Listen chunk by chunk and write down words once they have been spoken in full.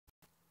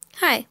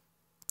Hi,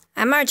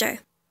 I'm RJ.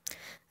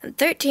 I'm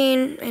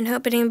 13 and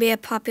hoping to be a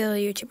popular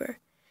YouTuber.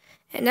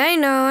 And I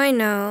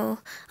know,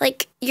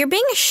 like, you're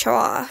being a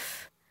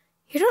show-off.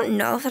 You don't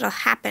know if that'll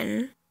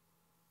happen.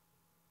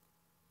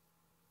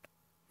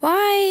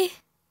 Why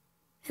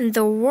in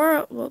the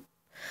world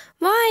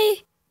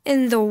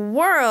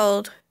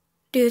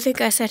do you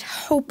think I said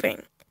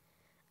hoping?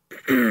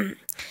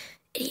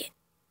 Idiot.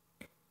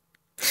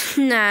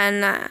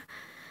 Nah.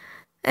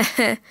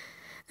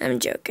 I'm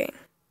joking.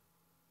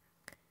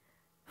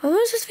 What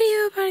was this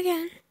video about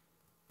again?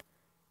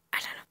 I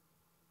don't know.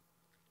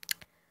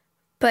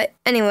 But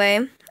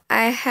anyway,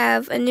 I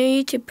have a new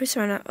YouTube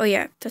persona. Oh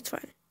yeah, that's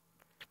fine.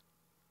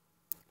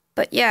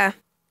 But yeah,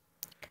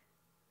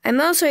 I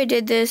mostly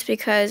did this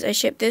because I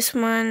shipped this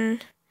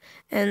one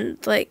and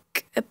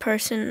like a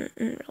person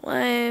in real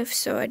life,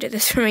 so I did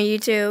this for my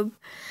YouTube.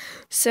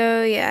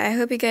 So yeah, I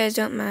hope you guys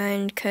don't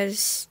mind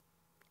because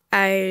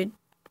I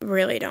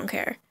really don't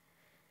care.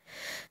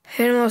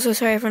 And I'm also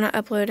sorry for not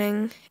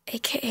uploading,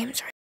 aka I'm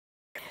sorry.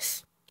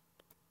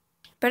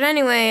 But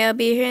anyway, I'll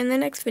be here in the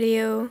next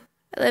video.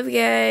 I love you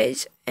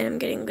guys, and I'm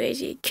getting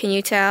lazy. Can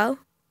you tell?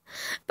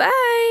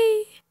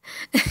 Bye!